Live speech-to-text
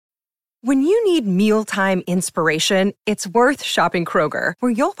When you need mealtime inspiration, it's worth shopping Kroger,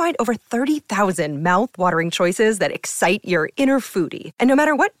 where you'll find over 30,000 mouth-watering choices that excite your inner foodie. And no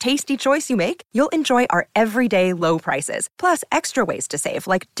matter what tasty choice you make, you'll enjoy our everyday low prices, plus extra ways to save,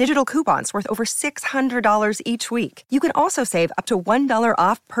 like digital coupons worth over $600 each week. You can also save up to $1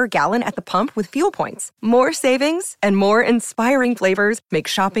 off per gallon at the pump with fuel points. More savings and more inspiring flavors make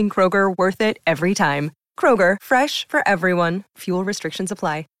shopping Kroger worth it every time. Kroger, fresh for everyone. Fuel restrictions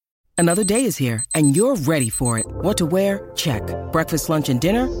apply. Another day is here, and you're ready for it. What to wear? Check. Breakfast, lunch, and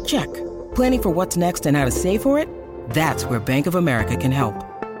dinner? Check. Planning for what's next and how to save for it? That's where Bank of America can help.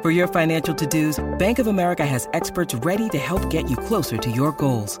 For your financial to-dos, Bank of America has experts ready to help get you closer to your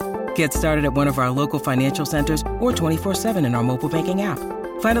goals. Get started at one of our local financial centers or 24/7 in our mobile banking app.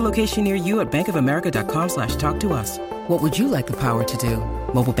 Find a location near you at bankofamerica.com/talktous. What would you like the power to do?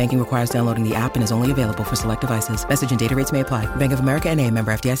 Mobile banking requires downloading the app and is only available for select devices. Message and data rates may apply. Bank of America N.A.,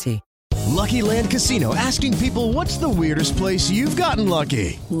 member FDIC. Lucky Land Casino, asking people, what's the weirdest place you've gotten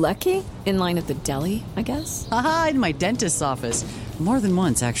lucky? Lucky? In line at the deli, I guess? Aha, in my dentist's office. More than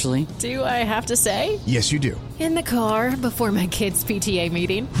once, actually. Do I have to say? Yes, you do. In the car before my kids' PTA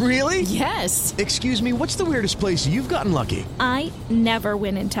meeting. Really? Yes. Excuse me, what's the weirdest place you've gotten lucky? I never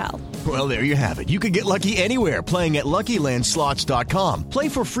win and tell. Well, there you have it. You can get lucky anywhere, playing at LuckyLandSlots.com. Play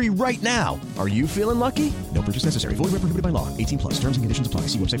for free right now. Are you feeling lucky? No purchase necessary. Void where prohibited by law. 18+. Terms and conditions apply.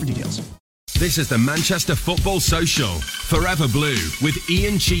 See website for details. This is the Manchester Football Social. Forever Blue with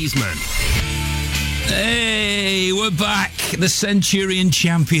Ian Cheeseman. Hey, we're back. The Centurion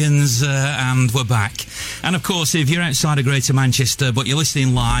champions, and we're back. And of course, if you're outside of Greater Manchester, but you're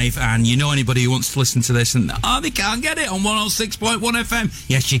listening live and you know anybody who wants to listen to this and, they can't get it on 106.1 FM.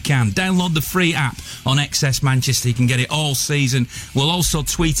 Yes, you can. Download the free app on XS Manchester. You can get it all season. We'll also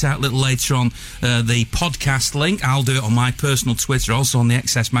tweet out a little later on the podcast link. I'll do it on my personal Twitter, also on the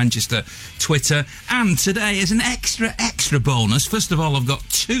XS Manchester Twitter. And today is an extra bonus. First of all, I've got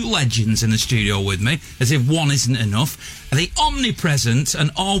two legends in the studio with me, as if one isn't enough. The omnipresent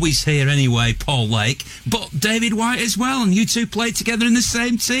and always here anyway, Paul Lake, but David White as well, and you two played together in the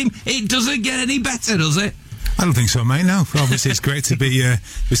same team. It doesn't get any better, does it? I don't think so, mate, no. Obviously, it's great to be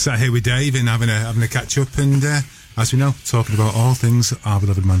sat here with Dave and having a catch-up and, as we know, talking about all things our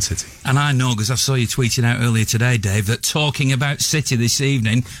beloved Man City. And I know, because I saw you tweeting out earlier today, Dave, that talking about City this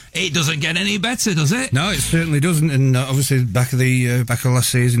evening, it doesn't get any better, does it? No, it certainly doesn't, and obviously back of last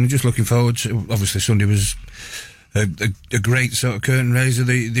season, just looking forward to, obviously Sunday was a great sort of curtain raiser.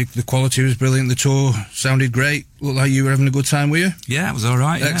 The quality was brilliant. The tour sounded great. Looked like you were having a good time, were you? Yeah, it was all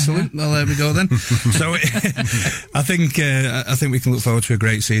right. Excellent. Yeah. Well, there we go then. So I think we can look forward to a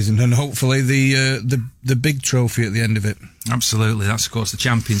great season and hopefully the big trophy at the end of it. Absolutely. That's, of course, the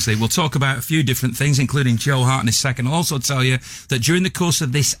Champions League. We'll talk about a few different things, including Joe Hart in a second. I'll also tell you that during the course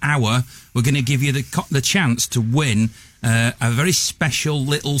of this hour, we're going to give you the chance to win a very special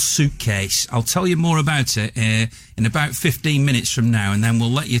little suitcase. I'll tell you more about it in about 15 minutes from now, and then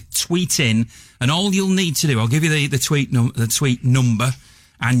we'll let you tweet in. And all you'll need to do, I'll give you the tweet number,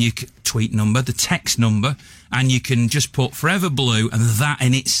 and you tweet number, the text number, and you can just put Forever Blue, and that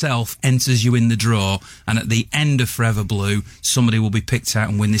in itself enters you in the draw. And at the end of Forever Blue, somebody will be picked out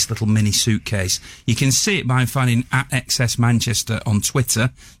and win this little mini suitcase. You can see it by finding @XS Manchester on Twitter.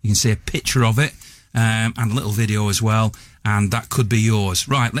 You can see a picture of it. And a little video as well, and that could be yours.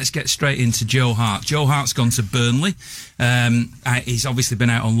 Right, let's get straight into Joe Hart. Joe Hart's gone to Burnley. He's obviously been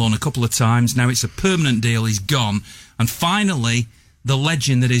out on loan a couple of times. Now it's a permanent deal. He's gone. And finally, the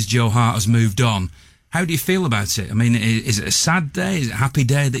legend that is Joe Hart has moved on. How do you feel about it? I mean, is it a sad day? Is it a happy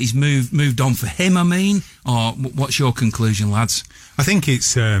day that he's moved on for him, Or what's your conclusion, lads? I think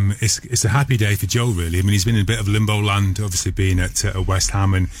it's a happy day for Joe, really. I mean, he's been in a bit of limbo land, obviously being at West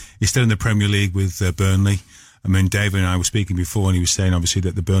Ham, and he's still in the Premier League with Burnley. I mean, David and I were speaking before, and he was saying, obviously,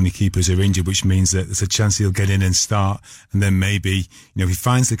 that the Burnley keepers are injured, which means that there's a chance he'll get in and start, and then maybe, if he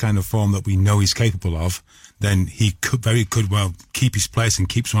finds the kind of form that we know he's capable of, then he could well keep his place and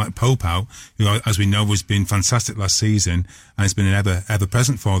keep someone like Pope out, who, as we know, has been fantastic last season and has been an ever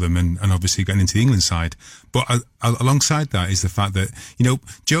present for them, and obviously getting into the England side. But alongside that is the fact that,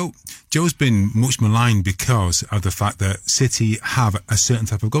 Joe's been much maligned because of the fact that City have a certain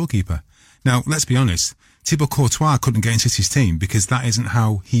type of goalkeeper. Now, let's be honest, Thibaut Courtois couldn't get in City's team because that isn't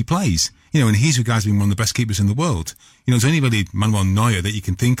how he plays. and he's regarded as being one of the best keepers in the world. There's only really Manuel Neuer that you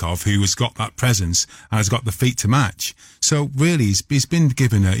can think of who has got that presence and has got the feet to match. So really, he's been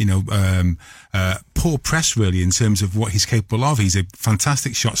given poor press really in terms of what he's capable of. He's a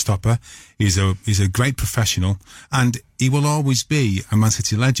fantastic shot stopper. He's a great professional, and he will always be a Man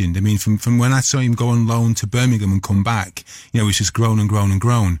City legend. I mean, from when I saw him go on loan to Birmingham and come back, he's just grown and grown and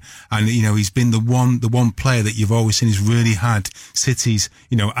grown. And he's been the one player that you've always seen has really had City's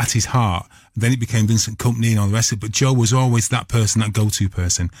at his heart. Then it became Vincent Kompany and all the rest of it. But Joe was always that person, that go-to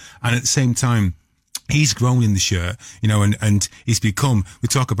person. And at the same time, he's grown in the shirt, and he's become, we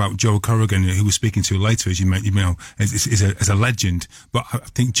talk about Joe Corrigan, who we're speaking to later, as you know, as a legend. But I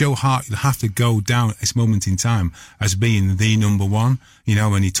think Joe Hart, you'll have to go down at this moment in time as being the number one,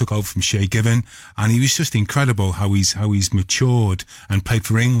 and he took over from Shay Given, and he was just incredible how he's matured and played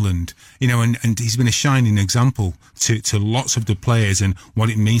for England, and he's been a shining example to lots of the players and what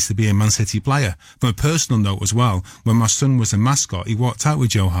it means to be a Man City player. From a personal note as well, when my son was a mascot, he walked out with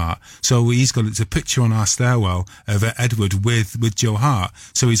Joe Hart. So it's a picture on our stairwell of Edward with Joe Hart.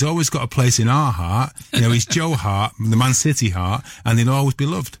 So he's always got a place in our heart. He's Joe Hart, the Man City Hart, and he'll always be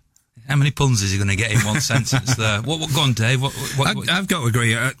loved. How many puns is he going to get in one sentence there? What go on, Dave? I've got to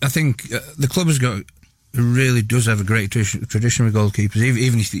agree. I think the club really does have a great tradition with goalkeepers,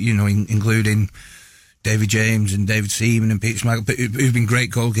 even if, including David James and David Seaman and Peter Schmeichel, who've been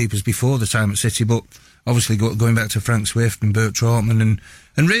great goalkeepers before the time at City, but obviously going back to Frank Swift and Bert Trautmann,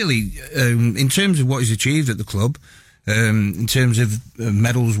 and really, in terms of what he's achieved at the club, in terms of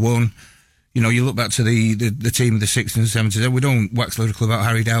medals won, you look back to the team of the 60s and 70s, we don't wax lyrical about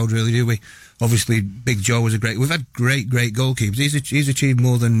Harry Dowd, really, do we? Obviously, Big Joe was we've had great goalkeepers. He's achieved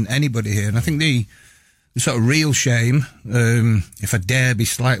more than anybody here, and I think the sort of real shame, if I dare be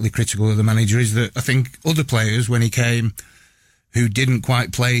slightly critical of the manager, is that I think other players, when he came, who didn't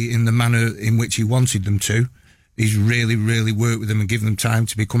quite play in the manner in which he wanted them to, he's really, really worked with them and given them time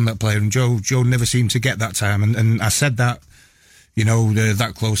to become that player. And Joe never seemed to get that time. And I said that,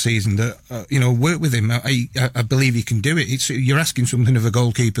 that close season, that, work with him. I believe he can do it. You're asking something of a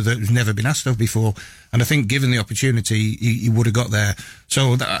goalkeeper that has never been asked of before. And I think given the opportunity, he would have got there.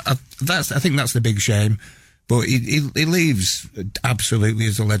 So I think that's the big shame. But he leaves absolutely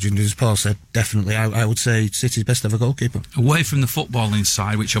as a legend, as Paul said. Definitely, I would say City's best ever goalkeeper. Away from the footballing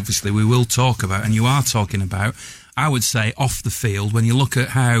side, which obviously we will talk about, and you are talking about, I would say off the field, when you look at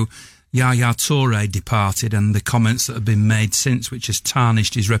how Yaya Toure departed and the comments that have been made since, which has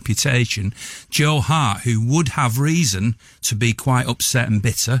tarnished his reputation, Joe Hart, who would have reason to be quite upset and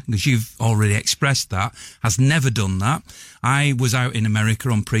bitter, because you've already expressed that, has never done that. I was out in America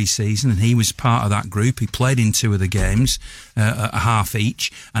on pre-season and he was part of that group. He played in 2 of the games, a half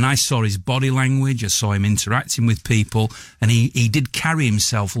each, and I saw his body language, I saw him interacting with people, and he did carry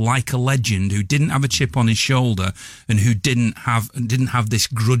himself like a legend who didn't have a chip on his shoulder and who didn't have this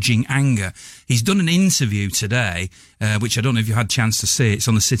grudging anger. He's done an interview today, which I don't know if you had a chance to see. It's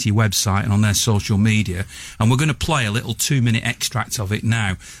on the City website and on their social media, and we're going to play a little 2-minute extract of it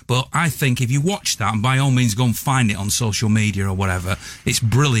now. But I think if you watch that, and by all means go and find it on social media or whatever, it's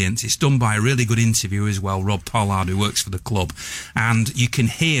brilliant. It's done by a really good interviewer as well, Rob Pollard, who works for the club, and you can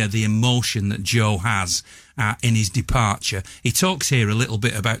hear the emotion that Joe has in his departure. He talks here a little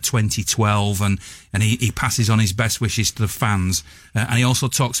bit about 2012 and he passes on his best wishes to the fans, and he also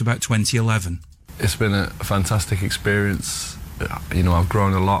talks about 2011. It's been a fantastic experience. I've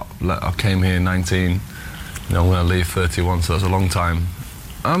grown a lot. I came here 19, I'm going to leave 31, so that's a long time.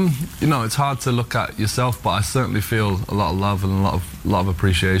 It's hard to look at yourself, but I certainly feel a lot of love and a lot of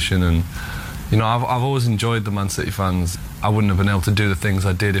appreciation, and I've always enjoyed the Man City fans. I wouldn't have been able to do the things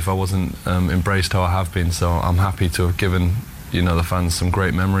I did if I wasn't embraced how I have been, so I'm happy to have given the fans some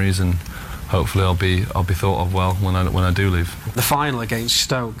great memories, and hopefully I'll be thought of well when I do leave. The final against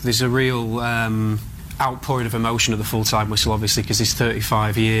Stoke, there's a real outpouring of emotion at the full-time whistle, obviously, because his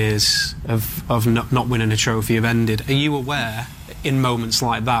 35 years of not winning a trophy have ended. Are you aware, in moments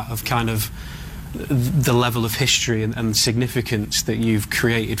like that, of kind of the level of history and significance that you've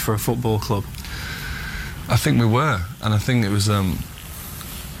created for a football club? I think we were, and I think it was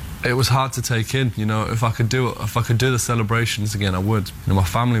hard to take in. If I could do the celebrations again, I would. My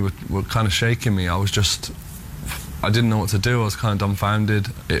family were kind of shaking me. I didn't know what to do. I was kind of dumbfounded.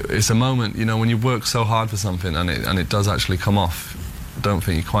 It's a moment, when you work so hard for something and it does actually come off, I don't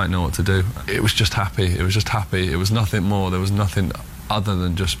think you quite know what to do. It was just happy. It was nothing more. There was nothing other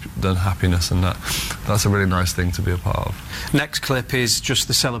than happiness, and that's a really nice thing to be a part of. Next clip is just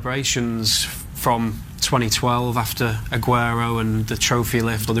the celebrations from 2012 after Aguero and the trophy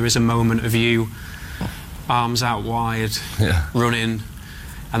lift. There is a moment of you, arms out wide, running,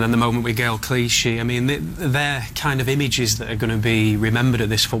 and then the moment with Gail Clichy. I mean, they're kind of images that are going to be remembered at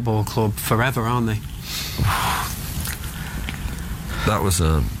this football club forever, aren't they? That was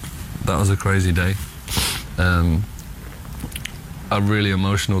a crazy day. A really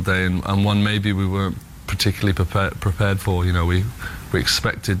emotional day, and one maybe we weren't particularly prepared for. You know, we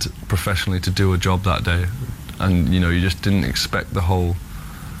expected professionally to do a job that day, and you know, you just didn't expect the whole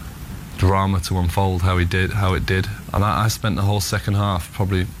drama to unfold how it did. And I spent the whole second half,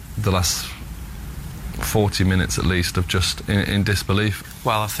 probably the last 40 minutes at least, of just in disbelief.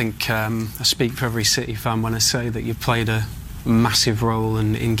 Well, I think I speak for every City fan when I say that you played a massive role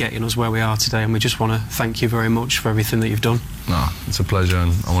in getting us where we are today, and we just want to thank you very much for everything that you've done. No, it's a pleasure,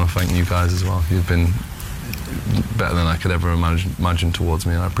 and I want to thank you guys as well. You've been better than I could ever imagine towards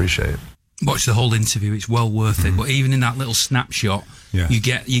me, and I appreciate it. Watch the whole interview; it's well worth it. But even in that little snapshot, you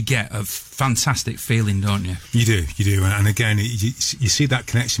get a fantastic feeling, don't you? You do, and again, you see that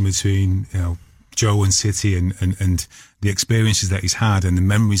connection between Joe and City and the experiences that he's had and the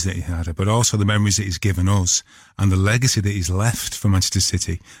memories that he had, but also the memories that he's given us and the legacy that he's left for Manchester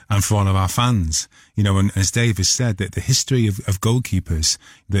City and for all of our fans. You know, and as Dave has said, that the history of goalkeepers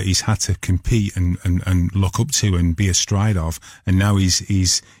that he's had to compete and look up to and be astride of, and now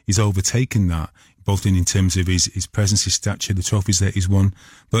he's overtaken that, both in terms of his presence, his stature, the trophies that he's won.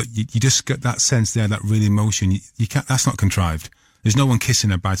 But you just get that sense there, that real emotion. You can't, that's not contrived. There's no one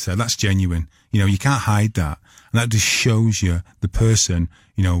kissing a badge there. That's genuine. You know, you can't hide that. And that just shows you the person,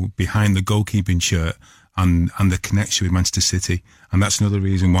 behind the goalkeeping shirt and the connection with Manchester City. And that's another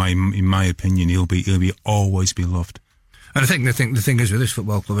reason why, in my opinion, he'll be always be loved. And I think the thing is with this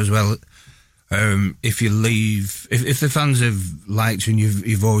football club as well, if you leave, if the fans have liked you and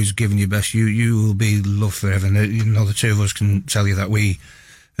you've always given your best, you will be loved forever. And, the two of us can tell you that we,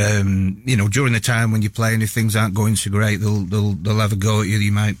 during the time when you're playing, if things aren't going so great, they'll have a go at you.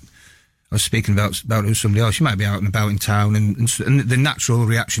 You might, I was speaking about somebody else, you might be out and about in town, and the natural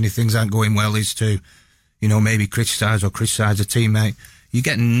reaction if things aren't going well is to, maybe criticise a teammate. You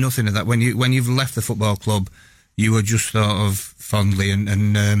get nothing of that. When you've left the football club, you are just thought of fondly,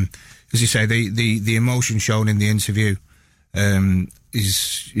 and as you say, the emotion shown in the interview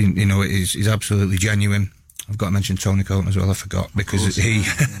is absolutely genuine. I've got to mention Tony Coton as well, I forgot, because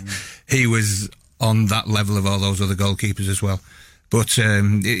he was on that level of all those other goalkeepers as well. But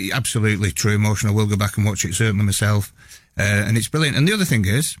absolutely true emotion. I will go back and watch it, certainly myself. And it's brilliant. And the other thing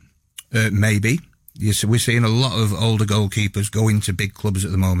is, maybe, we're seeing a lot of older goalkeepers go into big clubs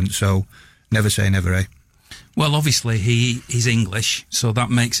at the moment, so never say never, eh? Well, obviously, he's English, so that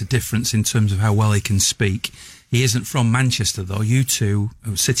makes a difference in terms of how well he can speak. He isn't from Manchester, though. You two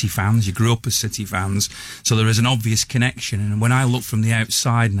are City fans. You grew up as City fans. So there is an obvious connection. And when I look from the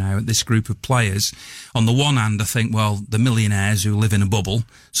outside now at this group of players, on the one hand, I think, well, the millionaires who live in a bubble.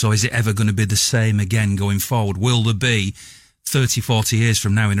 So is it ever going to be the same again going forward? Will there be 30, 40 years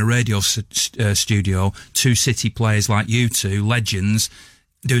from now in a radio studio, two City players like you two, legends,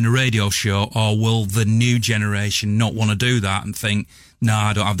 doing a radio show? Or will the new generation not want to do that and think, no,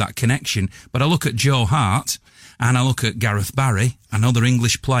 I don't have that connection? But I look at Joe Hart, and I look at Gareth Barry and other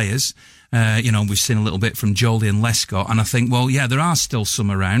English players. We've seen a little bit from Jolie and Lescott, and I think, well, yeah, there are still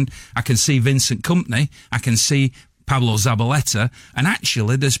some around. I can see Vincent Kompany. I can see Pablo Zabaleta. And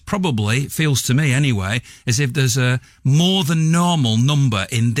actually, there's probably, it feels to me anyway, as if there's a more than normal number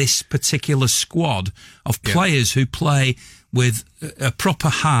in this particular squad of players who play with a proper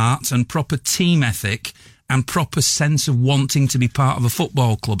heart and proper team ethic and proper sense of wanting to be part of a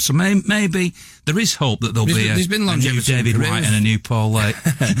football club. So maybe there is hope that there'll be a new David Wright and a new Paul Lake.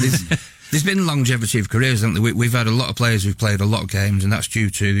 There's been longevity of careers, haven't there? We've had a lot of players who've played a lot of games, and that's due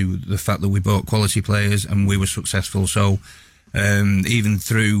to the fact that we bought quality players and we were successful. So even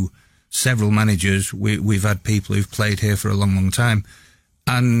through several managers, we've had people who've played here for a long, long time.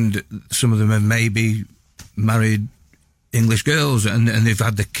 And some of them have maybe married English girls, and they've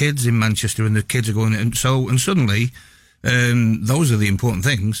had the kids in Manchester, and the kids are going, and suddenly those are the important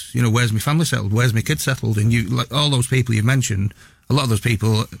things. Where's my family settled? Where's my kids settled? And you, like all those people you've mentioned, a lot of those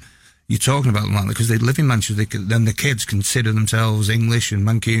people you're talking about them like that because they live in Manchester. Then the kids consider themselves English and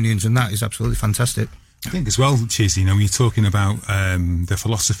Mancunians, and that is absolutely fantastic. I think as well, Cheesy, when you're talking about the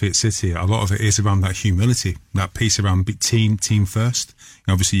philosophy at City, a lot of it is around that humility, that piece around team first.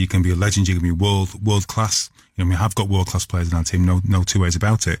 Obviously, you can be a legend, you can be world class. We have got world class players in our team, no two ways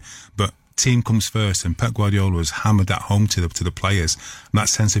about it. But team comes first, and Pep Guardiola has hammered that home to the players. And that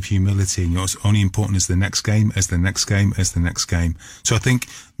sense of humility, it's only important as the next game, as the next game, as the next game. So I think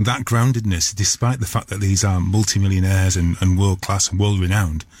that groundedness, despite the fact that these are multimillionaires and world class and world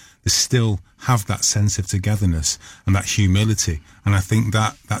renowned, they still have that sense of togetherness and that humility. And I think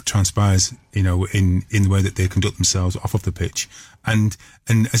that transpires, in the way that they conduct themselves off of the pitch. And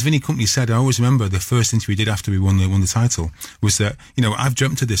as Vinny Company said, I always remember the first interview we did after we won the title was that, I've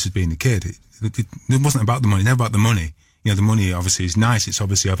dreamt of this as being a kid. It wasn't about the money, never about the money. The money obviously is nice. It's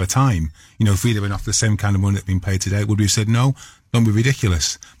obviously over time. If we'd have been offered the same kind of money that's been paid today, would we have said, no, don't be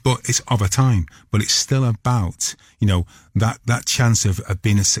ridiculous? But it's over time. But it's still about, that chance of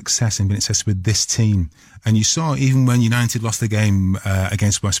being a success and being a success with this team. And you saw even when United lost the game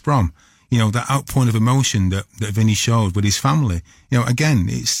against West Brom, that outpouring of emotion that Vinny showed with his family. Again,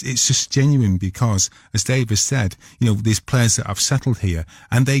 it's just genuine because, as Dave has said, these players that have settled here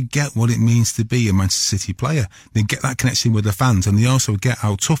and they get what it means to be a Manchester City player. They get that connection with the fans, and they also get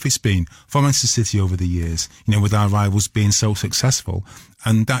how tough it's been for Manchester City over the years, with our rivals being so successful.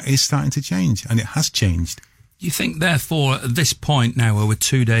 And that is starting to change, and it has changed. You think, therefore, at this point now, where we're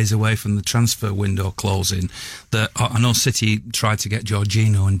 2 days away from the transfer window closing, that I know City tried to get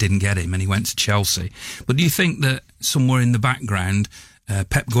Jorginho and didn't get him, and he went to Chelsea. But do you think that somewhere in the background,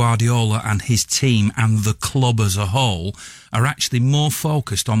 Pep Guardiola and his team and the club as a whole are actually more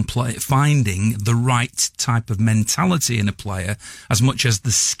focused on finding the right type of mentality in a player as much as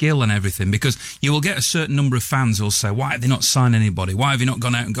the skill and everything? Because you will get a certain number of fans who will say, why have they not signed anybody? Why have you not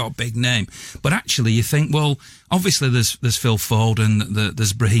gone out and got a big name? But actually you think, well, obviously there's Phil Foden,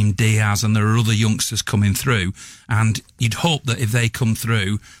 there's Brahim Diaz, and there are other youngsters coming through, and you'd hope that if they come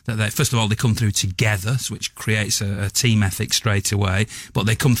through, that they, first of all, they come through together, which creates a team ethic straight away, but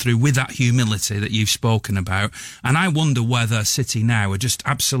they come through with that humility that you've spoken about. And I wonder whether City now are just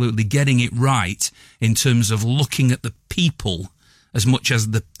absolutely getting it right in terms of looking at the people as much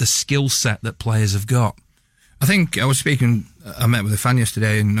as the skill set that players have got. I think I met with a fan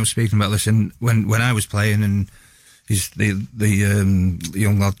yesterday, and I was speaking about this, and when I was playing, and the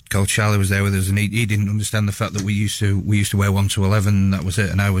young lad called Charlie was there with us, and he didn't understand the fact that we used to wear 1 to 11, that was it,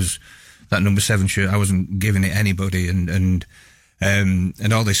 and I was that number 7 shirt, I wasn't giving it anybody, and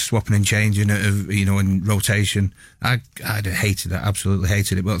all this swapping and changing and rotation, I hated it, absolutely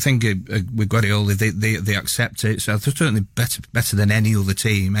hated it. But I think with Guardiola, they accept it. So they're certainly better than any other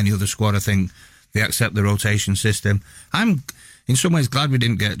team, any other squad. I think they accept the rotation system. I'm in some ways glad we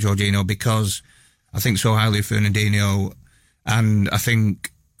didn't get Jorginho, because I think so highly of Fernandinho, and I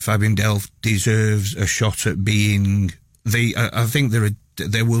think Fabian Delph deserves a shot at being I think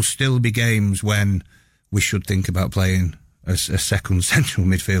there will still be games when we should think about playing a second central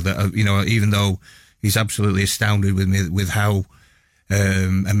midfielder. Even though he's absolutely astounded with me with how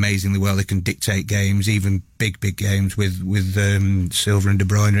amazingly well they can dictate games, even big games with Silva and De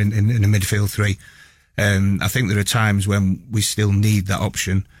Bruyne in a midfield three. I think there are times when we still need that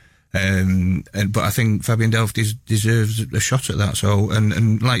option, but I think Fabian Delph deserves a shot at that. So,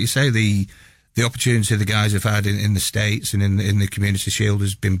 and like you say, the opportunity the guys have had in the States and in the Community Shield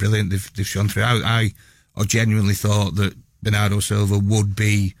has been brilliant. They've shone through. I genuinely thought that Bernardo Silva would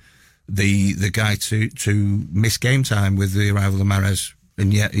be the guy to miss game time with the arrival of Mahrez,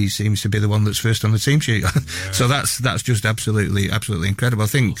 and yet he seems to be the one that's first on the team sheet. Yeah. So that's just absolutely incredible. I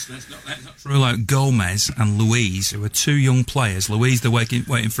think let's not rule out Gomez and Luiz, who are two young players. Luiz, they're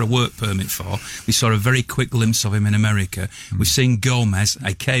waiting for a work permit for. We saw a very quick glimpse of him in America. We've seen Gomez.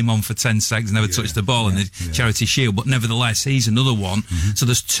 He came on for 10 seconds, never touched the ball in the Charity Shield, but nevertheless, he's another one. So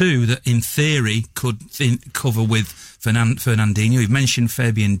there's two that, in theory, could cover with Fernandinho. You've mentioned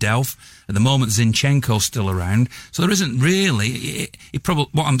Fabian Delph. At the moment, Zinchenko's still around. So there isn't really... what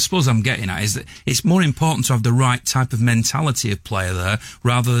I suppose I'm getting at is that it's more important to have the right type of mentality of player there,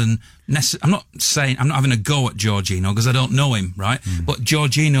 rather than... I'm not having a go at Jorginho, because I don't know him, right? But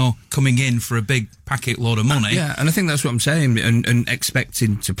Jorginho coming in for a big packet load of money... Yeah, and I think that's what I'm saying, and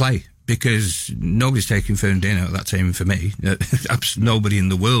expecting to play. Because nobody's taking Fernandinho out of that team for me. Nobody in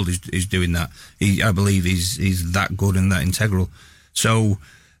the world is doing that. I believe he's that good and that integral. So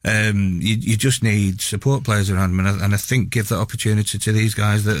you just need support players around him, and I think give that opportunity to these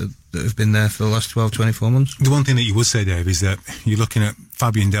guys that have been there for the last 12, 24 months. The one thing that you would say, Dave, is that you're looking at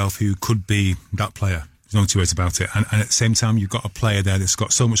Fabian Delph, who could be that player. There's no two ways about it. And at the same time, you've got a player there that's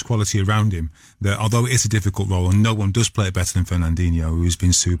got so much quality around him that, although it is a difficult role, and no one does play it better than Fernandinho, who's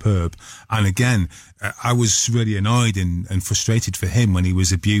been superb. And again, I was really annoyed and frustrated for him when he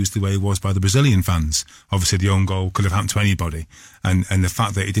was abused the way he was by the Brazilian fans. Obviously, the own goal could have happened to anybody. And the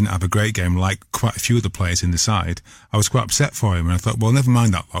fact that he didn't have a great game, like quite a few of the players in the side, I was quite upset for him. And I thought, well, never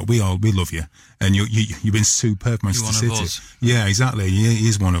mind that lot. We love you. And you've been superb, Manchester City. Of us. Yeah, exactly. He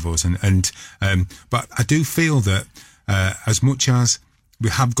is one of us. But I do feel that as much as we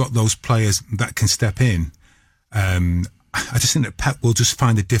have got those players that can step in, I just think that Pep will just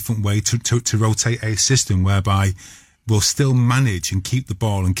find a different way to rotate a system whereby we'll still manage and keep the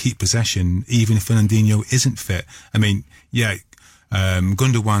ball and keep possession even if Fernandinho isn't fit. I mean,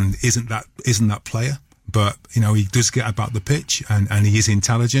 Gundogan isn't that player, but he does get about the pitch and he is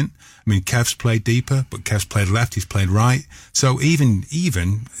intelligent. I mean, Kev's played deeper, but Kev's played left, he's played right. So even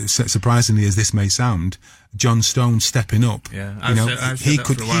surprisingly as this may sound, John Stones stepping up, he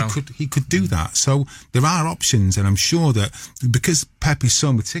could do that. So there are options, and I'm sure that because Pep is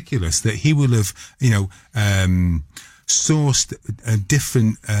so meticulous that he will have, sourced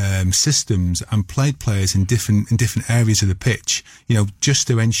different systems and played players in different areas of the pitch, just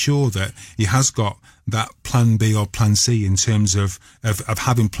to ensure that he has got that plan B or plan C in terms of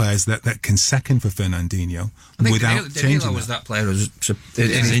having players that can second for Fernandinho without changing. Was that player in his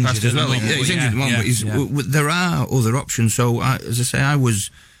past as well. He's injured, but there are other options. So as I say, I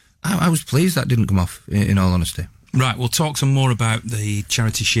was pleased that didn't come off. In all honesty. Right, we'll talk some more about the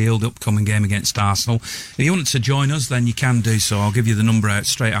Charity Shield upcoming game against Arsenal. If you want to join us, then you can do so. I'll give you the number out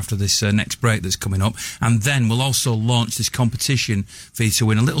straight after this next break that's coming up. And then we'll also launch this competition for you to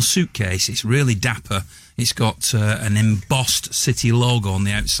win a little suitcase. It's really dapper. It's got an embossed City logo on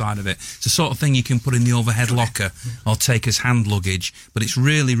the outside of it. It's the sort of thing you can put in the overhead locker or take as hand luggage, but it's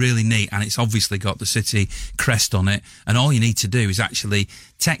really, really neat, and it's obviously got the City crest on it. And all you need to do is actually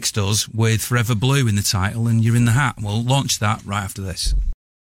text us with Forever Blue in the title, and you're in the hat. We'll launch that right after this.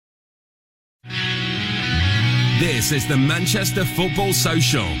 This is the Manchester Football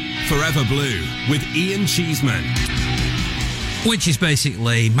Social, Forever Blue, with Ian Cheeseman. Which is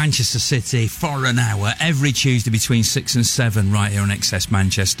basically Manchester City for an hour every Tuesday between 6 and 7 right here on XS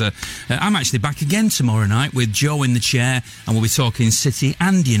Manchester. I'm actually back again tomorrow night with Joe in the chair, and we'll be talking City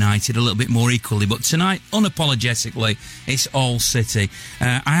and United a little bit more equally. But tonight, unapologetically, it's all City.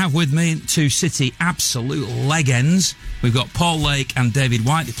 I have with me two City absolute legends. We've got Paul Lake and David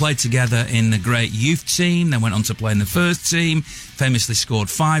White. They played together in the great youth team, then went on to play in the first team, famously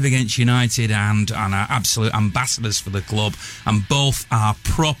scored 5 against United and are absolute ambassadors for the club. And both are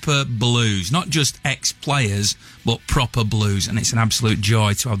proper Blues, not just ex-players, but proper Blues. And it's an absolute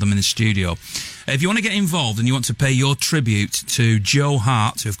joy to have them in the studio. If you want to get involved and you want to pay your tribute to Joe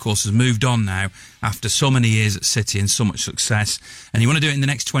Hart, who of course has moved on now after so many years at City and so much success, and you want to do it in the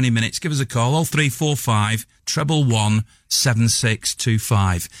next 20 minutes, give us a call, 0345 111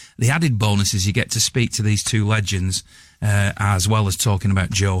 7625. The added bonus is you get to speak to these two legends as well as talking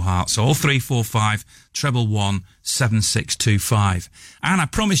about Joe Hart. So 0345 111 7625. And I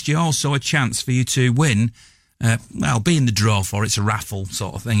promised you also a chance for you to win. Be in the draw for it. It's a raffle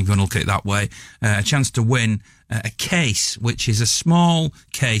sort of thing, if you want to look at it that way. A chance to win a case, which is a small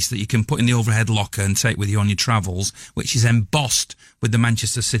case that you can put in the overhead locker and take with you on your travels, which is embossed with the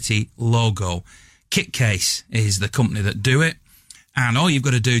Manchester City logo. Kit Case is the company that do it. And all you've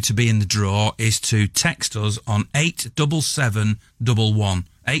got to do to be in the draw is to text us on 87711.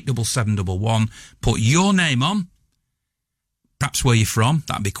 87711. Put your name on, perhaps where you're from.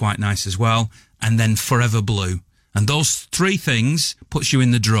 That'd be quite nice as well. And then Forever Blue. And those three things puts you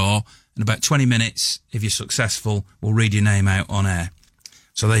in the draw. In about 20 minutes, if you're successful, we'll read your name out on air.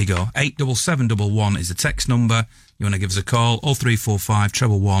 So there you go. 87711 is the text number. You want to give us a call, 0345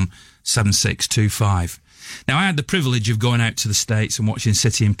 111 7625. Now, I had the privilege of going out to the States and watching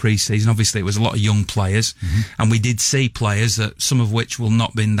City in pre-season. Obviously, it was a lot of young players, and we did see players that some of which will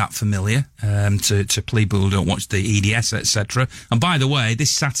not been that familiar to people who don't watch the EDS, etc. And by the way,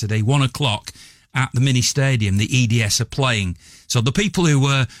 this Saturday, 1 o'clock at the mini stadium, the EDS are playing. So the people who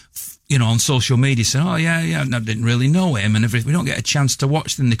were, on social media saying, I didn't really know him and everything, we don't get a chance to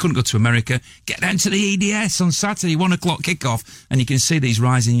watch them. They couldn't go to America. Get down to the EDS on Saturday, 1 o'clock kickoff, and you can see these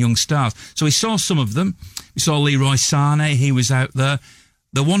rising young stars. So we saw some of them. We saw Leroy Sané, he was out there.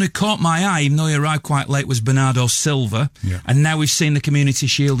 The one who caught my eye, even though he arrived quite late, was Bernardo Silva. Yeah. And now we've seen the Community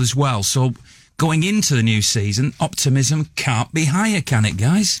Shield as well. So going into the new season, optimism can't be higher, can it,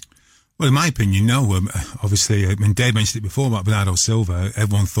 guys? Well, in my opinion, no. Obviously, Dave mentioned it before about Bernardo Silva.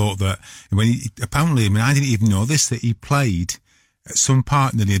 Everyone thought that I didn't even know this, that he played some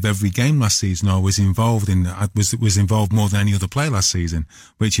part nearly of every game last season, or was involved more than any other player last season,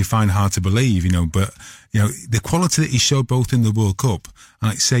 which you find hard to believe, But the quality that he showed both in the World Cup, and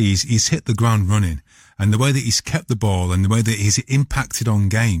like I say, he's hit the ground running, and the way that he's kept the ball and the way that he's impacted on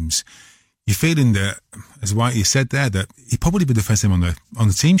games. You're feeling that, as Whitey said there, that he'd probably be the first name on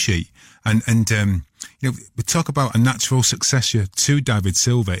the team sheet. And we talk about a natural successor to David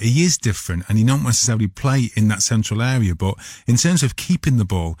Silva. He is different, and he don't necessarily play in that central area. But in terms of keeping the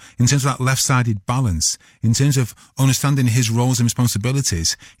ball, in terms of that left-sided balance, in terms of understanding his roles and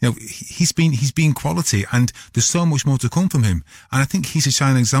responsibilities, he's been quality, and there's so much more to come from him. And I think he's a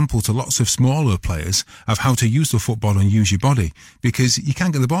shining example to lots of smaller players of how to use the football and use your body, because you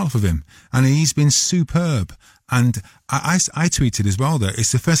can't get the ball off of him. And he's been superb. And I tweeted as well that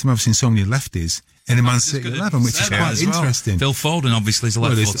it's the first time I've seen so many lefties in a Man City 11, which is quite interesting. Phil Foden obviously is a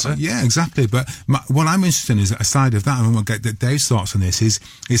left footer. Yeah, exactly. But what I'm interested in is, aside of that, and we'll get Dave's thoughts on this,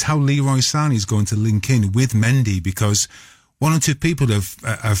 is how Leroy Sané is going to link in with Mendy, because one or two people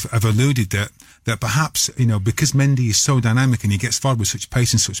have alluded that perhaps, because Mendy is so dynamic and he gets forward with such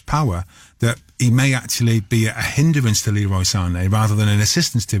pace and such power, that he may actually be a hindrance to Leroy Sané rather than an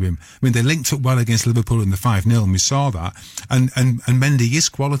assistance to him. I mean, they linked up well against Liverpool in the 5-0, and we saw that. And Mendy is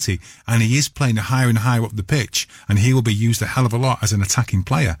quality, and he is playing higher and higher up the pitch, and he will be used a hell of a lot as an attacking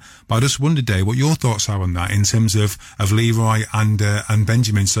player. But I just wonder, Dave, what your thoughts are on that in terms of Leroy and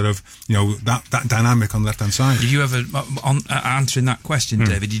Benjamin, sort of, that dynamic on the left-hand side. Did you ever, answering that question,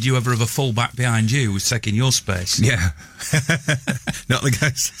 David, did you ever have a full-back behind you who's taking your space? Yeah. Not the guy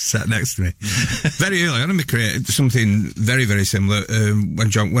sat next to me. Very early on in my career, something very, very similar.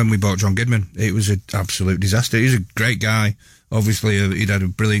 When we bought John Gidman, it was an absolute disaster. He was a great guy. Obviously, he'd had a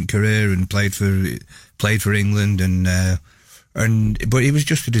brilliant career and played for England, but it was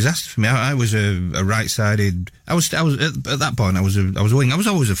just a disaster for me. I was a right-sided. I was at that point. I was a wing. I was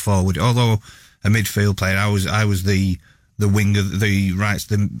always a forward, although a midfield player. I was the winger, the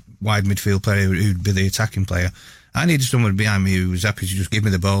wide midfield player who'd be the attacking player. I needed someone behind me who was happy to just give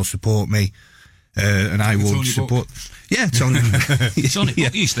me the ball, support me, and I would support. Yeah, Tony. Tony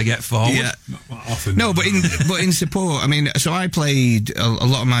used to get forward. Yeah. Not often. No, but in support, I mean, so I played a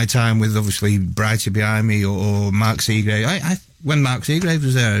lot of my time with obviously Brighty behind me or Mark Seagrave. When Mark Seagrave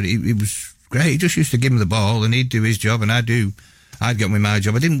was there, he was great. He just used to give me the ball and he'd do his job and I'd get on with my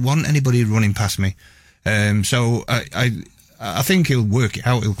job. I didn't want anybody running past me. So I think he'll work it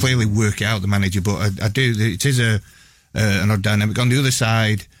out. He'll clearly work it out, the manager, but I do. It is an odd dynamic. On the other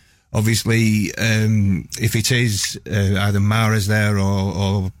side, obviously, if it is either Mahrez there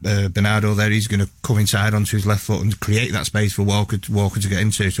or Bernardo there, he's going to come inside onto his left foot and create that space for Walker to get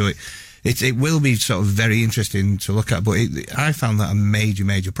into. So it will be sort of very interesting to look at. But I found that a major,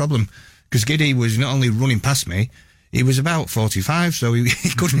 major problem, because Giddy was not only running past me, he was about 45, so he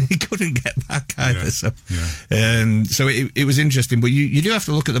couldn't get back either. Yeah. So it was interesting, but you do have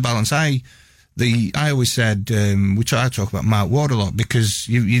to look at the balance. I always said I talk about Mark Ward a lot, because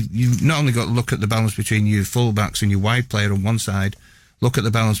you've not only got to look at the balance between your fullbacks and your wide player on one side, look at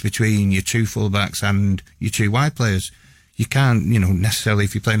the balance between your two fullbacks and your two wide players. You can't, necessarily,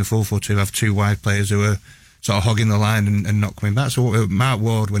 if you're playing a 4-4-2, have two wide players who are sort of hogging the line and not coming back. So Mark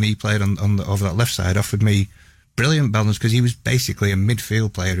Ward, when he played over that left side, offered me brilliant balance, because he was basically a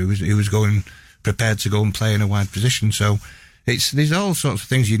midfield player who was going prepared to go and play in a wide position. So there's all sorts of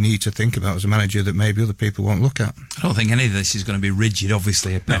things you need to think about as a manager that maybe other people won't look at. I don't think any of this is going to be rigid.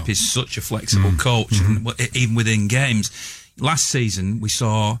 Obviously, Pep is such a flexible coach, and even within games. Last season, we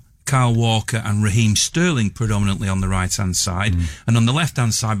saw Kyle Walker and Raheem Sterling predominantly on the right-hand side, and on the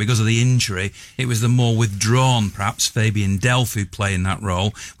left-hand side, because of the injury, it was the more withdrawn, perhaps, Fabian Delph who play in that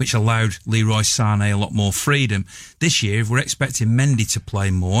role, which allowed Leroy Sané a lot more freedom. This year, if we're expecting Mendy to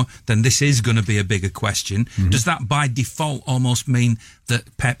play more, then this is going to be a bigger question. Does that by default almost mean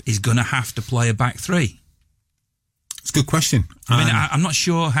that Pep is going to have to play a back three? It's a good question. I mean, I'm not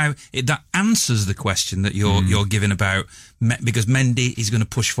sure how that answers the question that you're giving about, because Mendy is going to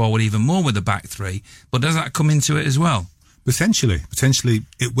push forward even more with the back three. But does that come into it as well? Potentially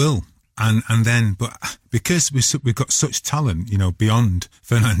it will. And then, but because we've got such talent, beyond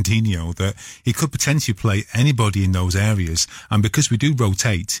Fernandinho, that he could potentially play anybody in those areas. And because we do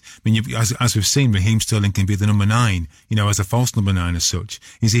rotate, I mean, as we've seen, Raheem Sterling can be the number 9, as a false number 9 as such.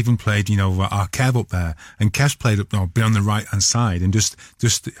 He's even played, our Kev up there, and Kev's played up now, been on the right hand side, and just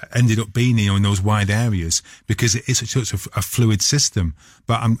ended up being, in those wide areas, because it is such a fluid system.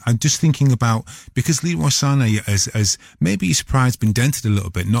 But I'm just thinking about, because Leroy Sané has maybe he's surprised, been dented a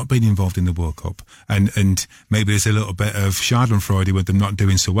little bit, not being involved in the World Cup, and maybe there's a little bit of schadenfreude with them not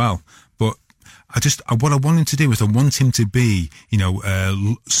doing so well. But what I want him to do is I want him to be,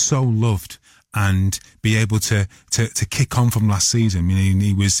 so loved and be able to kick on from last season. I mean,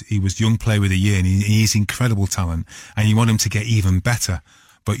 he was Young Player of the Year, and he's incredible talent, and you want him to get even better.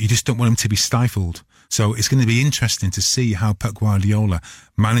 but you just don't want him to be stifled. So it's going to be interesting to see how Pep Guardiola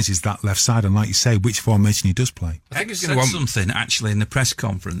manages that left side, and like you say, which formation he does play. I think he's going to want something actually in the press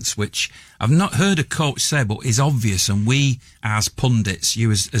conference, which I've not heard a coach say, but is obvious. And we, as pundits,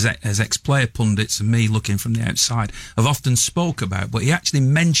 you as ex-player pundits, and me looking from the outside, have often spoke about. But he actually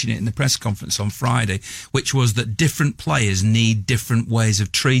mentioned it in the press conference on Friday, which was that different players need different ways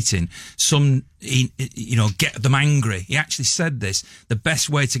of treating. Some, get them angry. He actually said this: the best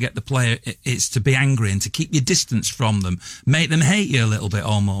way to get the player is to be angry and to keep your distance from them, make them hate you a little bit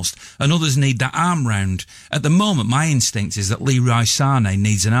almost. And others need that arm round. At the moment, my instinct is that Leroy Sané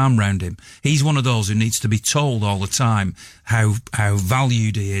needs an arm round him. He's one of those who needs to be told all the time how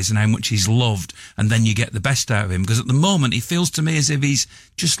valued he is and how much he's loved, and then you get the best out of him. Because at the moment, he feels to me as if he's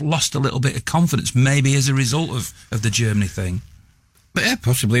just lost a little bit of confidence, maybe as a result of the Germany thing. But yeah,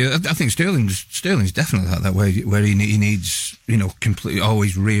 possibly. I think Sterling's definitely that way, where he needs, completely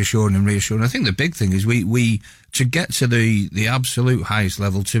always reassuring. I think the big thing is we to get to the absolute highest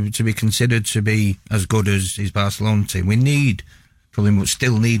level, to be considered to be as good as his Barcelona team, we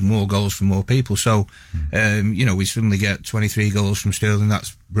still need more goals from more people. So, we suddenly get 23 goals from Sterling.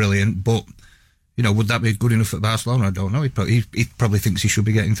 That's brilliant. But, would that be good enough at Barcelona? I don't know. He probably thinks he should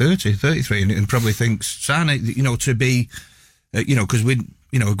be getting 30, 33, and probably thinks Sané, to be... because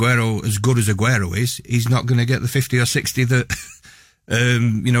Aguero, as good as Aguero is, he's not going to get the 50 or 60 that,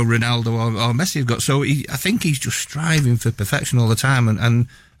 Ronaldo or Messi have got. So I think he's just striving for perfection all the time. And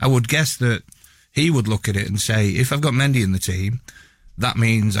I would guess that he would look at it and say, if I've got Mendy in the team, that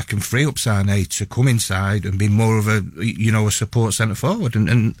means I can free up Sané to come inside and be more of a support centre forward.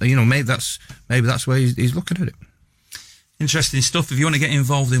 And maybe that's where he's looking at it. Interesting stuff. If you want to get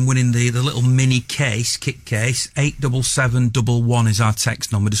involved in winning the little mini kick case, 87711 is our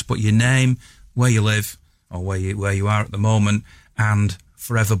text number. Just put your name, where you live, or where you are at the moment, and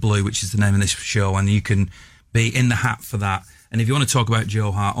Forever Blue, which is the name of this show, and you can be in the hat for that. And if you want to talk about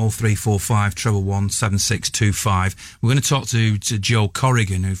Joe Hart, 0345 111 7625. We're going to talk to Joe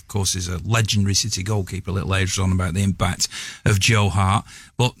Corrigan, who of course is a legendary City goalkeeper, a little later on, about the impact of Joe Hart.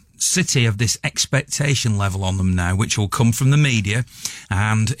 But City have this expectation level on them now, which will come from the media.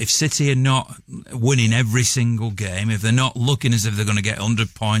 And if City are not winning every single game, if they're not looking as if they're going to get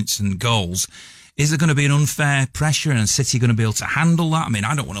 100 points and goals, is there going to be an unfair pressure, and City going to be able to handle that? I mean,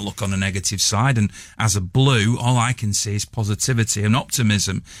 I don't want to look on the negative side, and as a Blue, all I can see is positivity and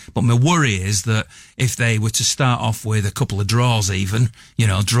optimism. But my worry is that if they were to start off with a couple of draws even,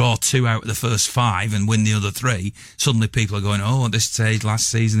 draw 2 out of the first 5 and win the other 3, suddenly people are going, at this stage last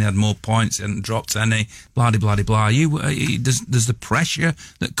season they had more points, they hadn't dropped any, blah, blah, blah, blah. Does the pressure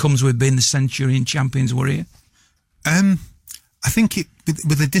that comes with being the Centurion champions worry you? I think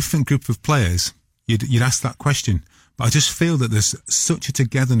with a different group of players, you'd ask that question. But I just feel that there's such a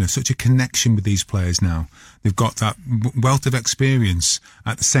togetherness, such a connection with these players now. They've got that wealth of experience.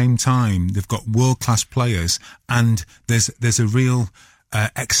 At the same time, they've got world-class players, and there's a real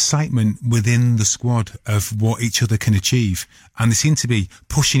excitement within the squad of what each other can achieve. And they seem to be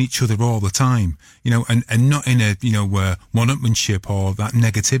pushing each other all the time, and not in a, one-upmanship or that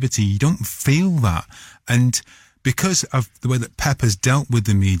negativity. You don't feel that. And because of the way that Pep has dealt with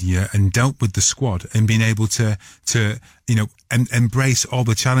the media and dealt with the squad and been able to embrace all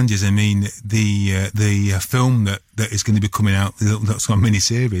the challenges. I mean, the film that is going to be coming out, that's a mini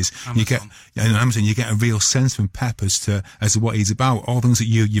series. You get on Amazon, you get a real sense from Pep as to what he's about. All things that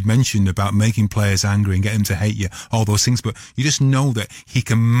you've mentioned about making players angry and getting them to hate you, all those things. But you just know that he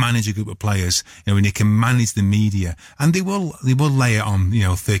can manage a group of players, and he can manage the media, and they will lay it on,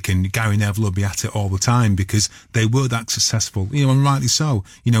 thick. And Gary Neville will be at it all the time because they were that successful, and rightly so.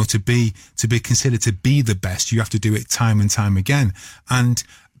 To be considered to be the best, you have to do it time and time again. And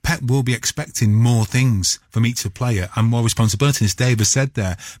Pep will be expecting more things from each player and more responsibility. As Dave has said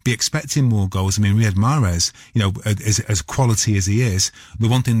there, be expecting more goals. I mean, Riyad Mahrez, as quality as he is, the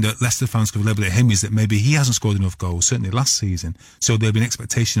one thing that Leicester fans could level at him is that maybe he hasn't scored enough goals, certainly last season. So there'll be an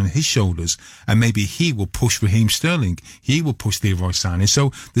expectation on his shoulders, and maybe he will push Raheem Sterling. He will push Leroy Sané.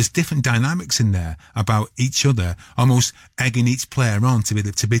 So there's different dynamics in there about each other, almost egging each player on to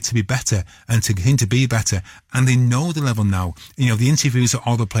be better and to him to be better. And they know the level now. The interviews of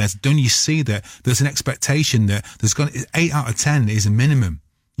all the players, don't you see that there's an expectation that there's 8 out of 10 is a minimum.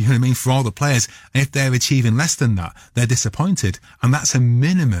 You know what I mean? For all the players. And if they're achieving less than that, they're disappointed. And that's a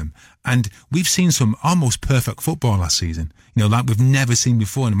minimum. And we've seen some almost perfect football last season. like we've never seen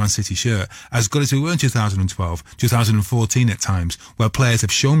before in a Man City shirt. As good as we were in 2012, 2014 at times, where players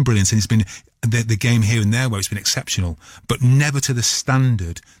have shown brilliance, and it's been the game here and there where it's been exceptional, but never to the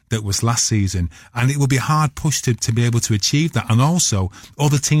standard that was last season. And it will be hard push to be able to achieve that. And also,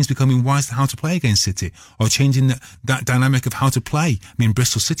 other teams becoming wise to how to play against City, or changing that dynamic of how to play. I mean,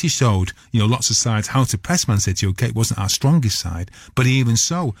 Bristol City showed, lots of sides how to press Man City. Okay, it wasn't our strongest side, but even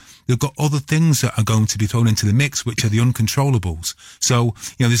so, they've got other things that are going to be thrown into the mix, which are the uncontrollables. So,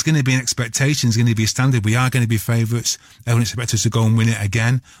 there's going to be an expectation, there's going to be a standard. We are going to be favourites. Everyone expects us to go and win it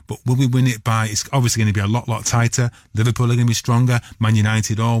again, but will we win it by? It's obviously going to be a lot tighter. Liverpool are going to be stronger. Man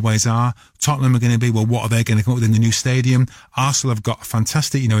United always are. Tottenham are going to be, well, what are they going to come up with in the new stadium? Arsenal have got a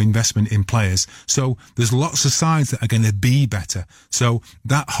fantastic, investment in players. So there's lots of sides that are going to be better. So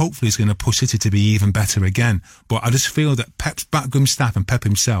that hopefully is going to push City to be even better again. But I just feel that Pep's backroom staff and Pep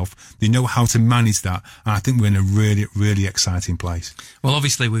himself, they know how to manage that. And I think we're in a really, really exciting place. Well,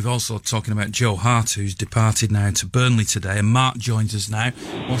 obviously, we've also talking about Joe Hart, who's departed now to Burnley today. And Mark joins us now.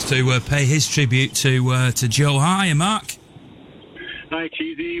 Wants to pay his tribute to Joe. Hi, Mark. Hi,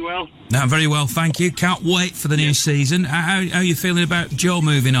 Cheesy. You well? No, I'm very well, thank you. Can't wait for the new season. How are you feeling about Joe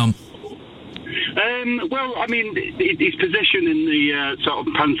moving on? Well, I mean, his position in the sort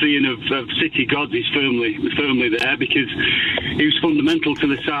of pantheon of City gods is firmly there, because he was fundamental to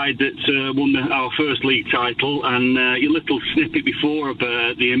the side that won our first league title. And your little snippet before of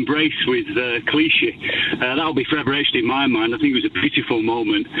the embrace with Clichy, that'll be forever etched in my mind. I think it was a beautiful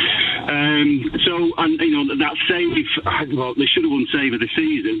moment. That save, well, they should have won save of the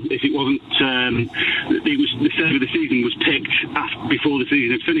season if it wasn't. The save of the season was picked before the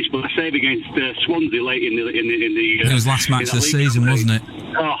season had finished, but a save against Swansea late in the it was last match of the season, wasn't it?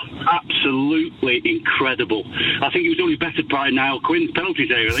 Oh, absolutely incredible. I think it was only bettered by Niall Quinn's penalty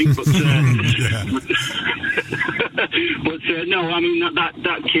save, I think. But no, I mean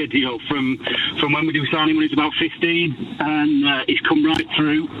that kid, from when we do sign him when he's about 15, and he's come right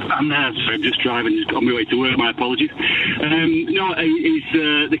through. And sorry, I'm just driving, just on my way to work. My apologies.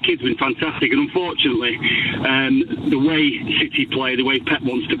 The kid's been fantastic, and unfortunately, the way City play, the way Pep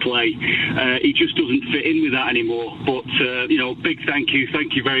wants to play, he just doesn't fit in with that anymore. But big thank you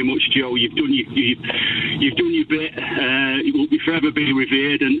very much, Joe. You've done your bit. It will be forever be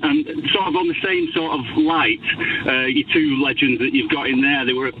revered, and sort of on the same sort of light, your two legends that you've got in there.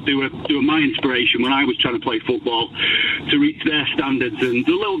 They were my inspiration when I was trying to play football to reach their standards, and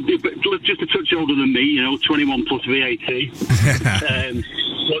just a touch older than me, 21 plus VAT.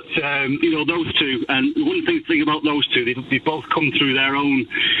 Those two, and one thing about those two, they've both come through their own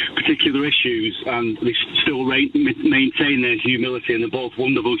particular issues, and they still maintain their humility, and they're both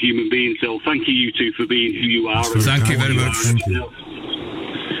wonderful human beings. So thank you two for being who you are. Thank you very much.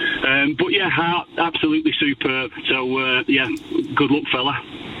 But yeah, Hart, absolutely superb. So good luck, fella.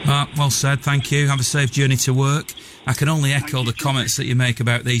 Well said, thank you. Have a safe journey to work. I can only echo the comments that you make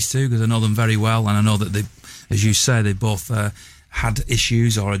about these two, because I know them very well, and I know that they, as you say, they both had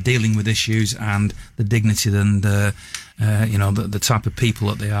issues or are dealing with issues, and the dignity and the type of people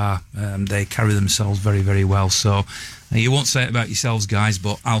that they are, they carry themselves very, very well. So you won't say it about yourselves, guys,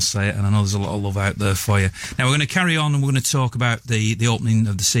 but I'll say it, and I know there's a lot of love out there for you. Now, we're going to carry on, and we're going to talk about the opening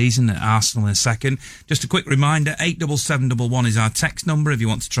of the season at Arsenal in a second. Just a quick reminder, 87711 is our text number if you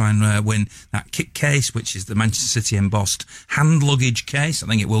want to try and win that kit case, which is the Manchester City embossed hand luggage case. I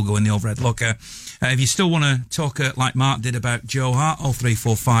think it will go in the overhead locker. If you still want to talk like Mark did about Joe Hart,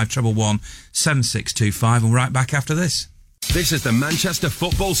 0345 111 7625, and we're right back after this. This is the Manchester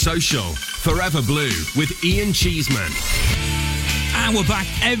Football Social, Forever Blue, with Ian Cheeseman. And we're back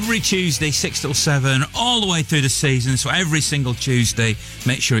every Tuesday, 6 till 7, all the way through the season. So every single Tuesday,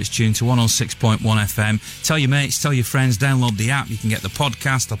 make sure it's tuned to 106.1 FM. Tell your mates, tell your friends, download the app. You can get the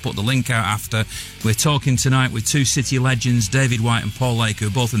podcast. I'll put the link out after. We're talking tonight with two City legends, David White and Paul Lake, who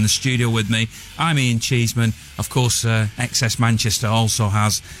are both in the studio with me. I'm Ian Cheeseman. Of course, XS Manchester also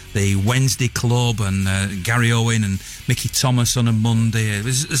has the Wednesday Club, and Gary Owen and Mickey Thomas on a Monday.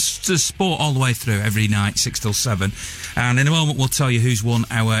 It's a sport all the way through every night, 6 till 7. And in a moment, we'll tell you who's won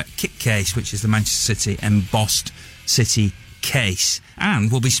our kit case, which is the Manchester City embossed City case.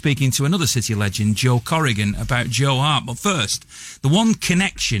 And we'll be speaking to another City legend, Joe Corrigan, about Joe Hart. But first, the one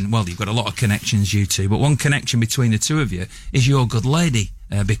connection, well, you've got a lot of connections, you two, but one connection between the two of you is your good lady,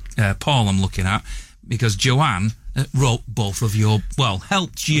 Paul, I'm looking at, because Joanne wrote both of your,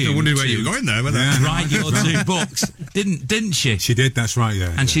 helped you. I wondered where you were going there, write your 2 books, didn't she? She did, that's right,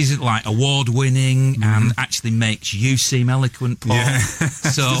 yeah. And she's like award-winning and actually makes you seem eloquent, Paul. Yeah.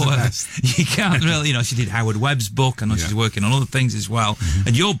 So you can't really, she did Howard Webb's book. I know she's working on other things as well.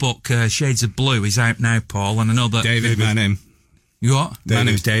 And your book, Shades of Blue, is out now, Paul, and I know that... David, my name. You what? My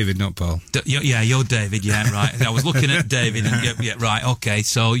name's David, not Paul. You're David, right. I was looking at David, and right, okay.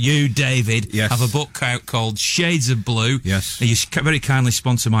 So you, David, have a book out called Shades of Blue. Yes. You very kindly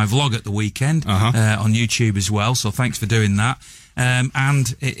sponsor my vlog at the weekend on YouTube as well, so thanks for doing that.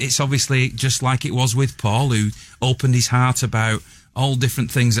 And it's obviously just like it was with Paul, who opened his heart about all different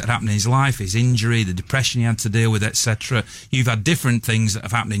things that happened in his life, his injury, the depression he had to deal with, etc. You've had different things that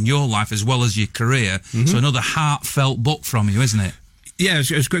have happened in your life as well as your career. So another heartfelt book from you, isn't it? Yeah,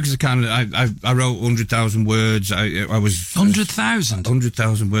 as quick as I can. I wrote 100,000 words. I was 100,000.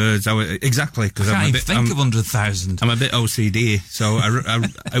 100,000 words. Exactly, because I can't even think of 100,000. I'm a bit OCD, so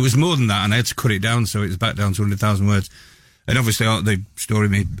I was more than that, and I had to cut it down, so it's back down to 100,000 words. And obviously, all the story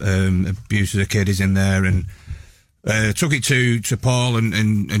of me abuse as a kid is in there, and took it to Paul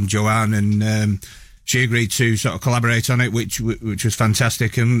and Joanne, and she agreed to sort of collaborate on it, which was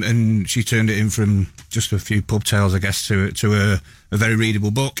fantastic, and she turned it in from just a few pub tales, I guess, to a very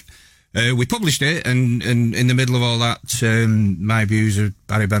readable book. We published it, and in the middle of all that, my abuser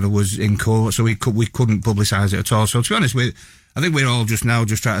Barry Bedell was in court, so we couldn't publicise it at all. So to be honest, I think we're all just trying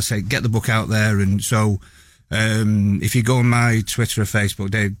to say get the book out there, and so. If you go on my Twitter or Facebook,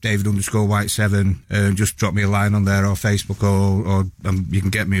 David_White7, just drop me a line on there, or Facebook, or you can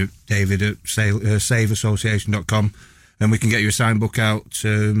get me at David at saveassociation.com, and we can get you a signed book out.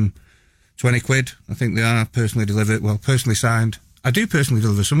 20 quid, I think they are, personally delivered. Well, personally signed. I do personally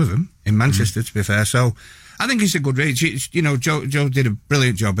deliver some of them in Manchester, to be fair. So I think it's a good read. Jo did a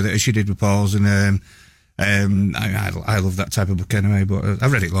brilliant job with it, as she did with Paul's, and I love that type of book anyway, but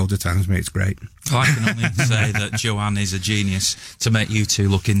I've read it loads of times, mate. It's great. Well, I can only say that Joanne is a genius to make you two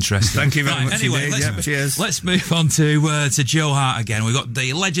look interesting. Thank you very much. Anyway, cheers. Let's move on to Joe Hart again. We've got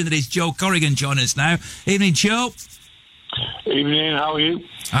the legend that is Joe Corrigan joining us now. Evening, Joe. Evening, how are you?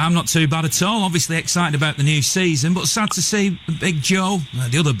 I'm not too bad at all. Obviously excited about the new season, but sad to see Big Joe,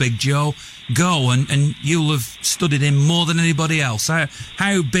 the other Big Joe, go, and you'll have studied him more than anybody else.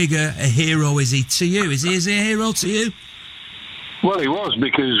 How big a hero is he to you? Is he a hero to you? Well, he was,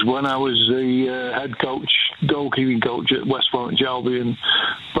 because when I was the head coach, goalkeeping coach at West Bromwich Albion,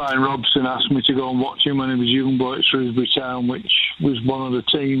 Brian Robson asked me to go and watch him when he was young boy at Shrewsbury Town, which was one of the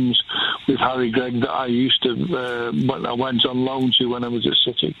teams with Harry Gregg that I used to, when I went on loan to when I was at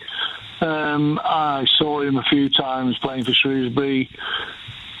City. I saw him a few times playing for Shrewsbury.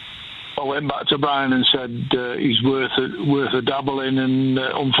 I went back to Brian and said he's worth a dabble in, and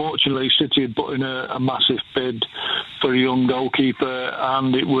unfortunately City had put in a massive bid for a young goalkeeper,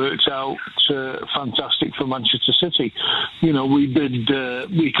 and it worked out fantastic for Manchester City. You know, we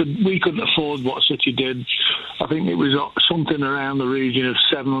couldn't afford what City did. I think it was something around the region of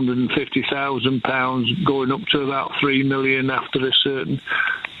 £750,000, going up to about $3 million after a certain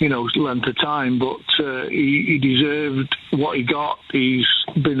length of time, but he deserved what he got. He's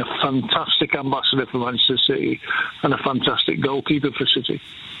been a fantastic ambassador for Manchester City and a fantastic goalkeeper for City.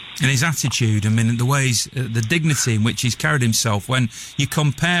 And his attitude, I mean, the ways, the dignity in which he's carried himself, when you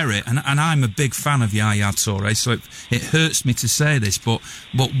compare it, and I'm a big fan of Yaya Toure, so it hurts me to say this, but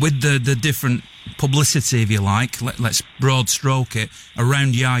with the different publicity, if you like, let's broad stroke it,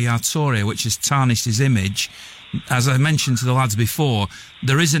 around Yaya Toure, which has tarnished his image. As I mentioned to the lads before,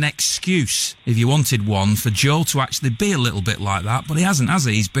 there is an excuse, if you wanted one, for Joe to actually be a little bit like that, but he hasn't, has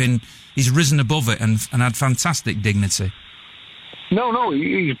he? He's risen above it and had fantastic dignity. No,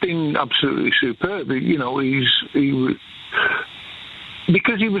 he's been absolutely superb.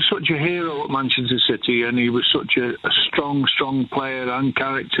 Because he was such a hero at Manchester City, and he was such a strong player and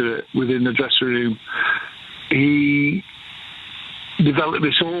character within the dressing room, he developed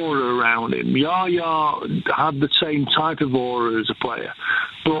this aura around him. Yaya had the same type of aura as a player,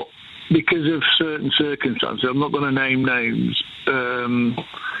 but because of certain circumstances, I'm not going to name names,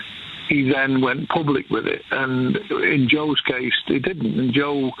 he then went public with it. And in Joe's case, he didn't. And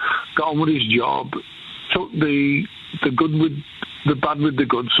Joe got on with his job, took the bad with the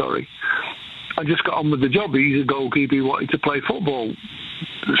good, and just got on with the job. He's a goalkeeper, he wanted to play football.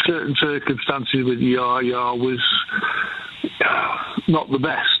 Certain circumstances with Yaya was not the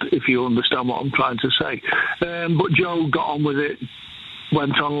best, if you understand what I'm trying to say. But Joe got on with it,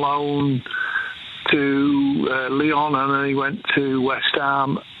 went on loan to Lyon, and then he went to West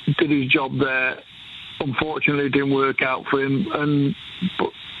Ham, did his job there. Unfortunately, it didn't work out for him,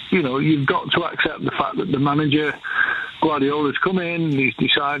 but you've got to accept the fact that the manager, Guardiola's come in, he's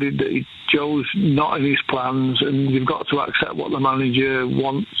decided that Joe's not in his plans, and you've got to accept what the manager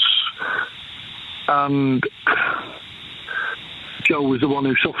wants. And Joe was the one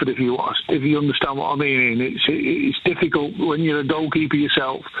who suffered, if you understand what I mean. It's difficult when you're a goalkeeper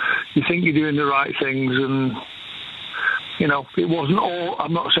yourself. You think you're doing the right things, and it wasn't all.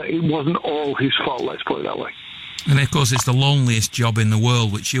 I'm not saying it wasn't all his fault. Let's put it that way. And of course, it's the loneliest job in the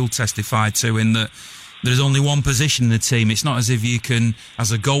world, which you'll testify to, in that there's only one position in the team. It's not as if you can,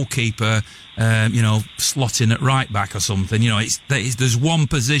 as a goalkeeper, slot in at right back or something. There's one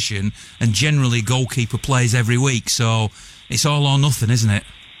position, and generally goalkeeper plays every week, so it's all or nothing, isn't it?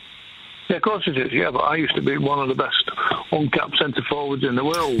 Yeah, of course it is. Yeah, but I used to be one of the best uncapped centre forwards in the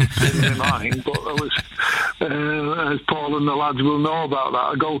world in my mind. But I was, as Paul and the lads will know about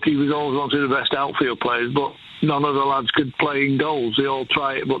that, a goalkeeper's always wanted the best outfield players, but none of the lads could play in goals. They all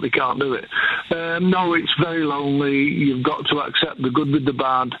try it, but they can't do it. No, it's very lonely. You've got to accept the good with the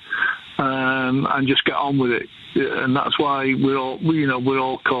bad, and just get on with it. And that's why we're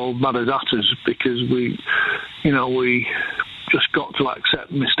all called mad as hatters, because we just got to accept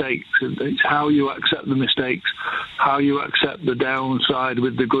mistakes. It's how you accept the mistakes, how you accept the downside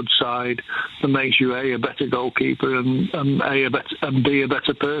with the good side, that makes you a better goalkeeper and be a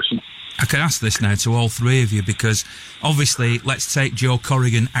better person. I can ask this now to all three of you, because obviously, let's take Joe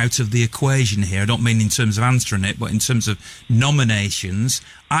Corrigan out of the equation here. I don't mean in terms of answering it, but in terms of nominations.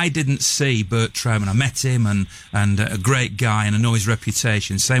 I didn't see Bert Trautmann. I met him and a great guy, and I know his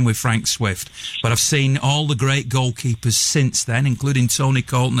reputation. Same with Frank Swift. But I've seen all the great goalkeepers since then, including Tony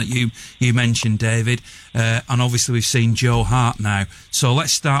Colton that you mentioned, David. And obviously we've seen Joe Hart now. So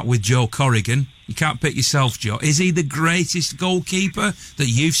let's start with Joe Corrigan. You can't pick yourself, Joe. Is he the greatest goalkeeper that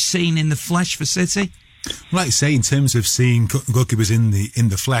you've seen in the flesh for City? Like you say, in terms of seeing goalkeepers in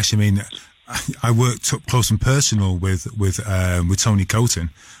the flesh, I mean, I worked up close and personal with Tony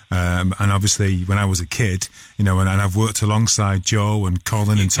Colton, and obviously when I was a kid, and I've worked alongside Joe and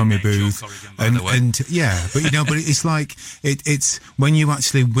Colin and Tommy Booth, Corrigan, but it's like it's when you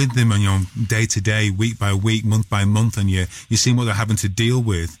actually with them on day to day, week by week, month by month, and you're seeing what they're having to deal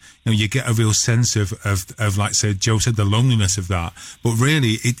with. You get a real sense of like say Joe said, the loneliness of that. But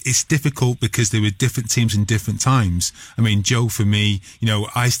really, it's difficult because there were different teams in different times. I mean, Joe, for me,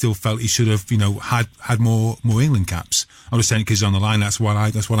 I still felt he should have, had more England caps. I was saying because he's on the line. That's what I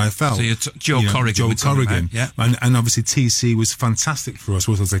felt. So you're Joe Corrigan. Joe Corrigan, yeah. And obviously TC was fantastic for us,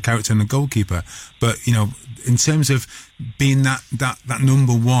 both as a character and a goalkeeper. But in terms of being that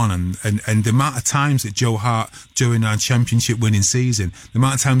number one and the amount of times that Joe Hart during our championship winning season, the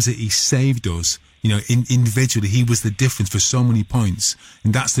amount of times that he saved us, individually, he was the difference for so many points.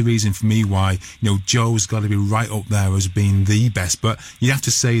 And that's the reason for me why, Joe's got to be right up there as being the best. But you have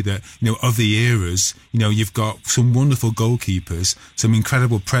to say that, of the eras, you've got some wonderful goalkeepers, some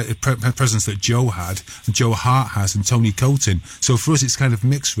incredible presence that Joe had, and Joe Hart has, and Tony Colton. So for us, it's kind of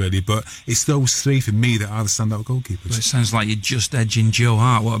mixed, really. But it's those three for me that are the standout goalkeepers. Well, it sounds like you're just edging Joe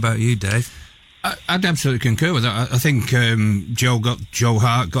Hart. What about you, Dave? I'd absolutely concur with that. I think Joe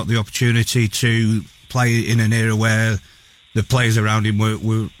Hart got the opportunity to play in an era where the players around him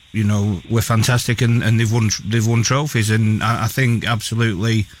were fantastic, and they've won trophies. And I think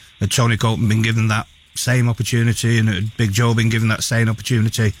absolutely that Tony Colton been given that same opportunity, and Big Joe been given that same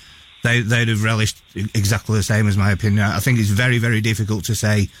opportunity, they'd have relished exactly the same, as my opinion. I think it's very, very difficult to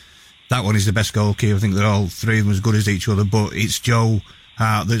say that one is the best goalkeeper. I think they're all three of them as good as each other, but it's Joe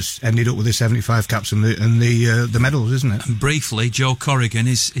that's ended up with the 75 caps and the medals, isn't it? And briefly, Joe Corrigan,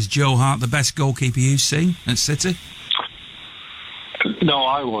 is Joe Hart the best goalkeeper you've seen at City? No,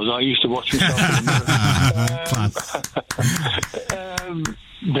 I was. I used to watch myself in the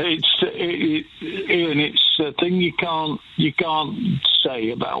mirror. Ian, it's a thing you can't say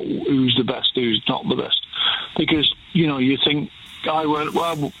about who's the best, who's not the best, because you think I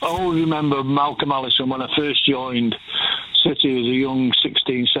always remember Malcolm Allison when I first joined City as a young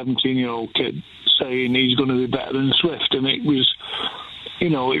 16, 17-year-old kid saying he's going to be better than Swift, and it was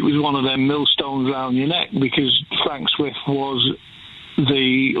one of them millstones around your neck, because Frank Swift was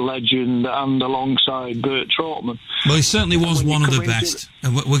the legend and alongside Bert Trautmann. Well, he certainly was one of the best.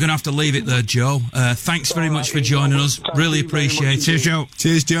 We're going to have to leave it there, Joe. Thanks very much for joining us. Really appreciate it. Cheers, Joe.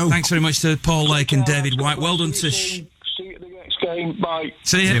 Cheers, Joe. Thanks very much to Paul Lake and David White. Well done to... See you at the next game. Bye.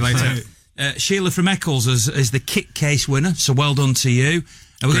 See you later. Sheila from Eccles is the kick case winner, so well done to you.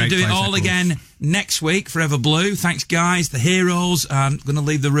 And we're going to do it all again next week, Forever Blue. Thanks, guys. The heroes. I'm going to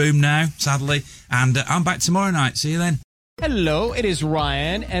leave the room now, sadly. And I'm back tomorrow night. See you then. Hello, it is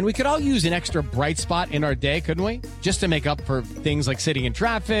Ryan, and we could all use an extra bright spot in our day, couldn't we? Just to make up for things like sitting in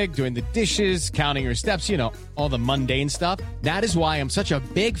traffic, doing the dishes, counting your steps, you know, all the mundane stuff. That is why I'm such a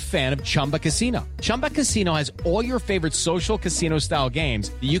big fan of Chumba Casino. Chumba Casino has all your favorite social casino-style games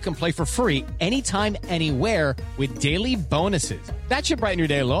that you can play for free anytime, anywhere with daily bonuses. That should brighten your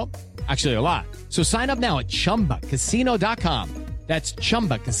day a little. Actually, a lot. So sign up now at ChumbaCasino.com. That's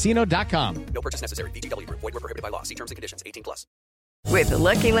ChumbaCasino.com. No purchase necessary. VGW Group. Void where prohibited by law. See terms and conditions. 18+. With the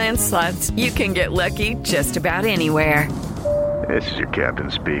Lucky Land Slots, you can get lucky just about anywhere. This is your captain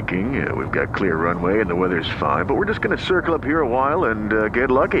speaking. We've got clear runway and the weather's fine, but we're just going to circle up here a while and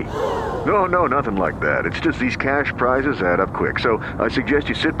get lucky. No, nothing like that. It's just these cash prizes add up quick. So I suggest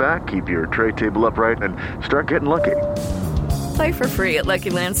you sit back, keep your tray table upright, and start getting lucky. Play for free at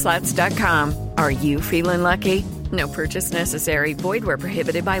LuckyLandSlots.com. Are you feeling lucky? No purchase necessary. Void where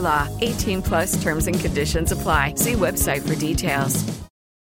prohibited by law. 18+ terms and conditions apply. See website for details.